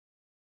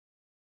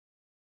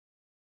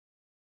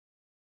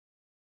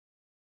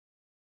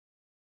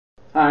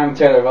I'm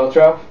Taylor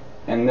Veltrop,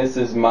 and this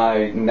is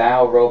my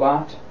NAO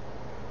robot.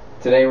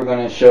 Today we're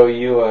going to show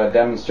you a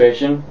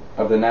demonstration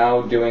of the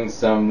NAO doing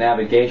some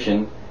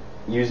navigation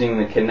using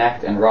the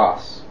Kinect and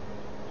ROS.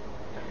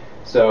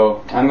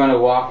 So I'm going to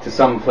walk to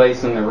some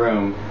place in the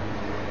room,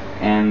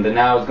 and the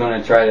NAO is going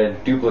to try to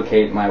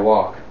duplicate my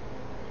walk.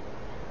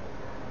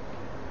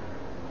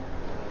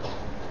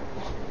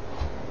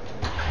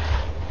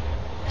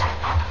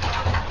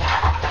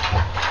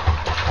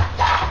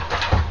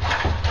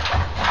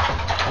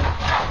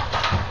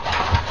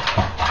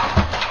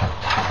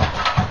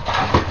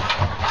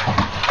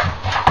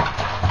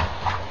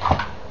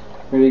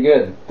 Pretty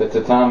good. The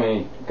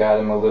tatami got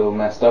him a little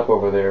messed up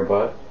over there,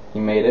 but he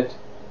made it.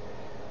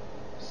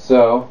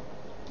 So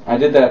I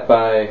did that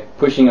by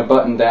pushing a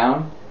button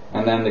down,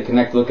 and then the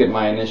Kinect looked at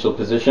my initial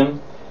position,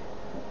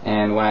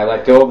 and when I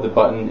let go of the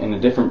button in a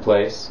different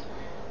place,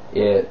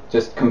 it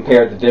just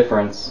compared the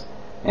difference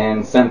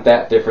and sent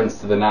that difference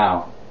to the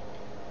NAO.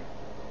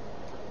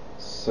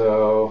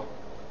 So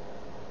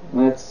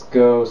let's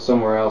go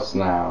somewhere else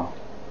now.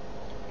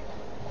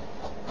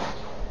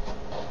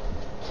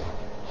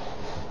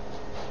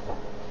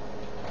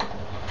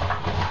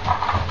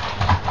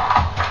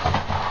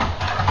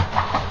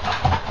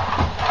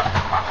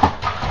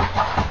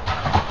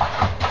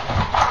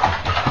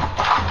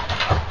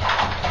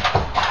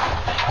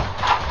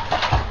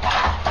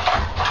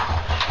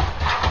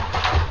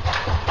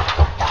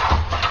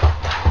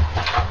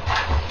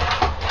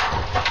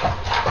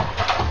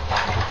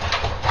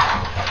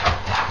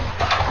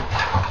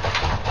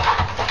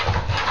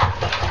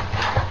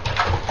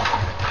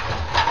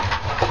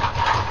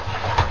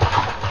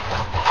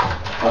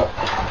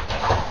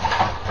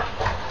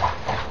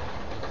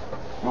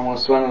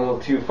 Almost went a little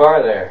too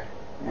far there.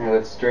 Here,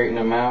 let's straighten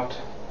them out.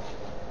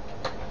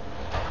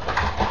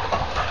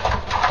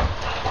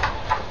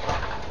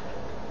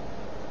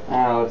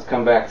 Now let's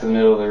come back to the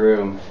middle of the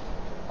room.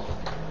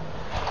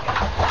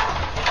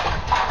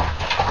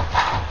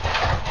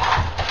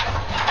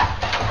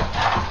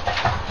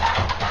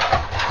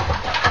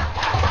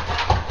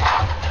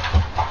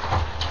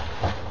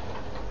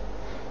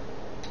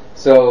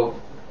 So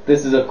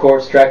this is of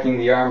course tracking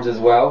the arms as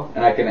well,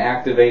 and I can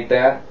activate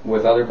that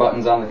with other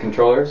buttons on the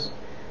controllers,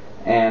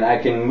 and I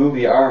can move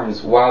the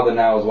arms while the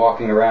NAO is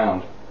walking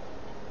around.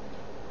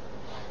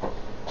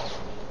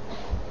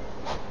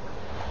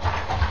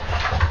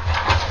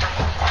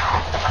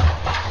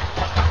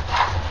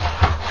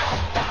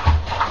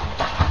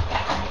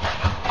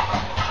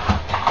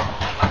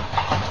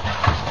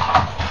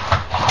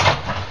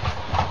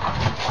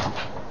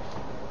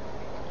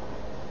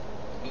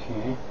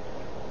 Okay.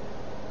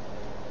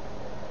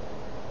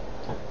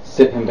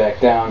 Sit him back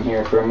down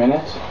here for a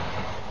minute.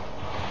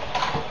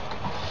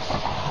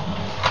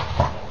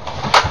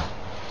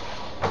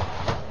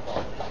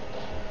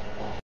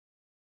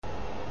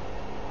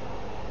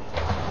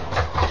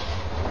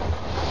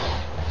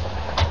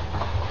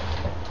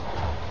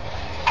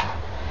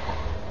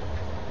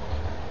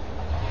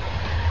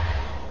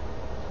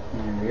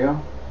 There we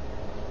go.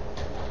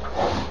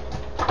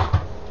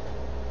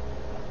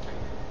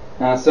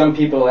 Now some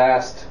people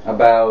asked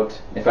about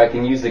if I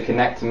can use the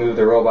Kinect to move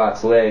the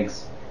robot's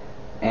legs.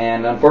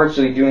 And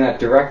unfortunately doing that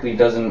directly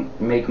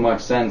doesn't make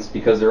much sense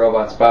because the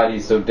robot's body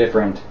is so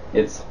different.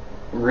 It's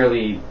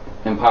really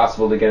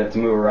impossible to get it to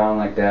move around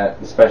like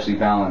that, especially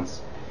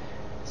balance.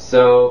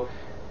 So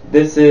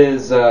this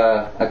is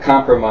a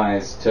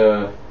compromise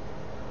to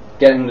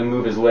get him to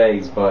move his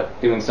legs,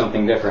 but doing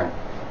something different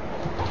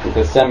with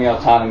a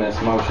semi-autonomous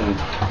motion.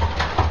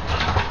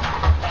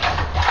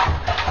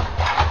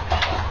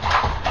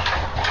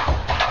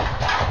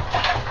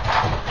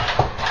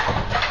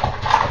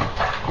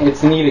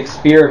 It's a neat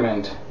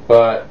experiment,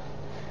 but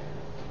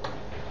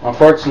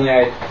unfortunately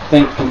I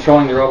think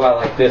controlling the robot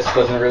like this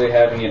doesn't really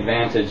have any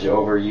advantage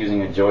over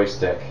using a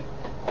joystick.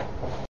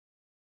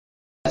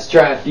 Let's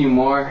try a few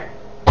more.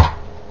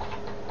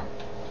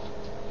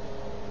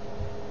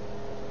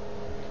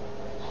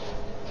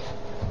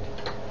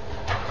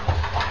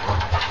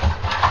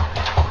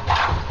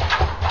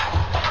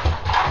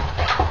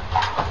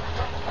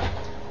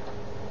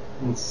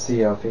 Let's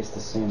see, I'll face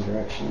the same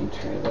direction and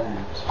try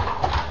that.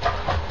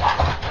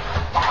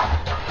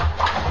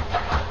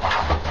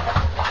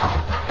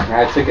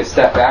 I took a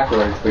step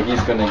backwards, but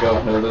he's going to go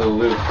in a little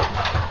loop.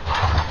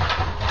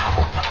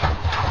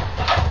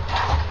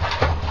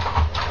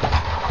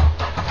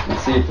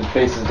 Let's see if it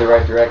faces the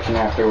right direction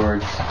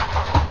afterwards.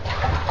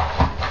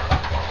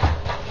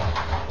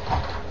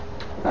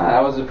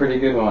 That was a pretty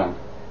good one.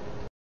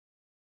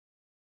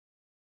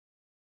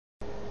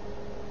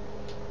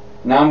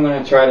 Now I'm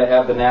going to try to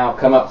have the NAO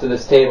come up to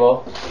this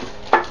table,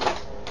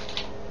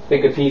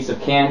 pick a piece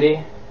of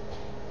candy,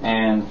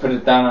 and put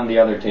it down on the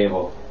other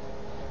table.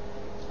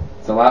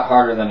 It's a lot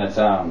harder than it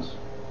sounds.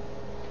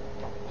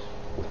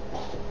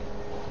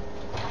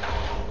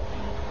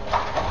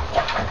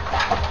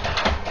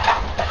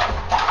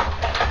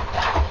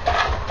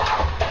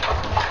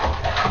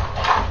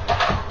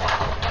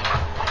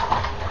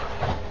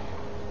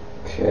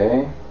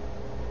 Okay.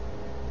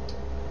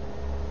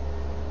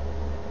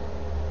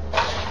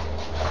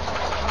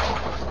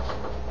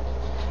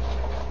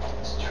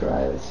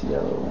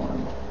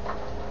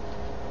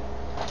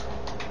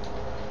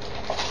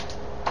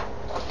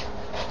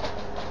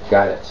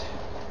 Got it.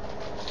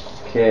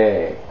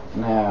 Okay,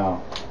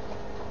 now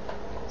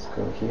let's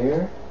go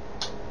here.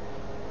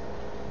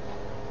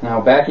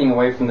 Now backing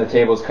away from the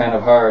table is kind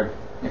of hard.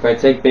 If I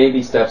take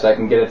baby steps, I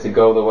can get it to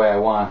go the way I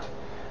want.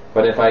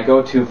 But if I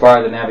go too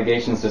far, the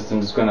navigation system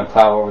is going to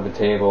plow over the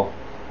table.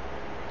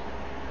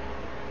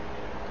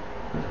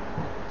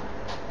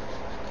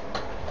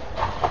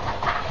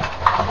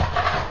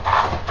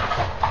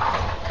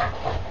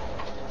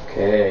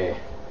 Okay.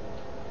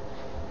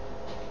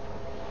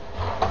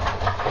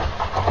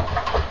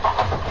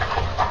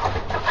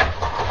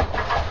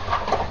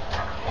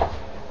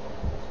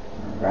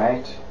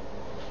 Alright.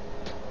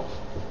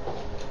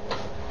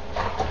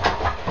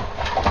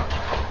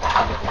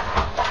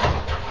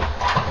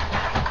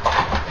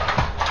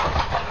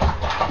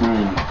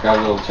 Got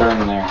a little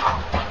turn there.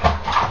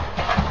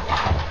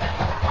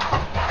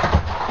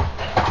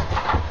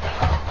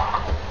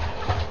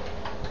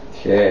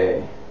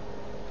 Okay.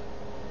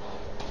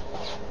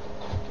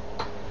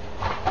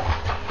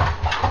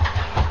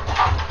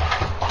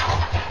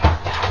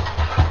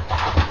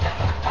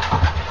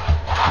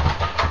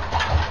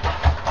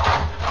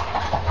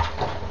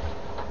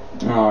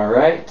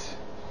 Alright,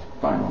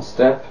 final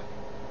step.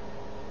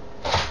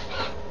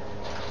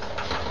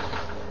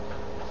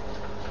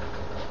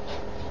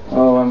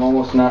 Oh, I'm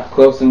almost not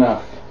close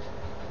enough.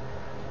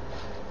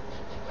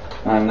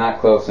 I'm not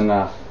close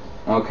enough.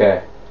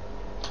 Okay.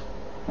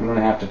 I'm going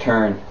to have to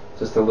turn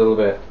just a little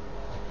bit.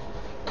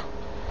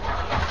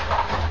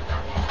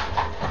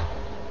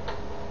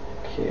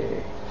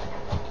 Okay.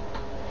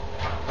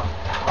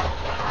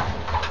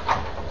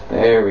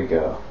 There we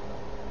go.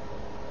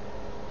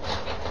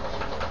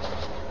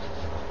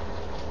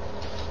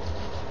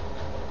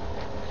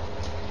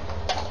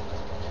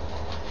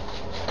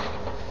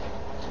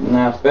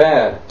 Not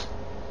bad.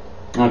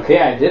 Okay,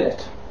 I did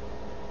it.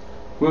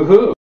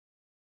 Woohoo!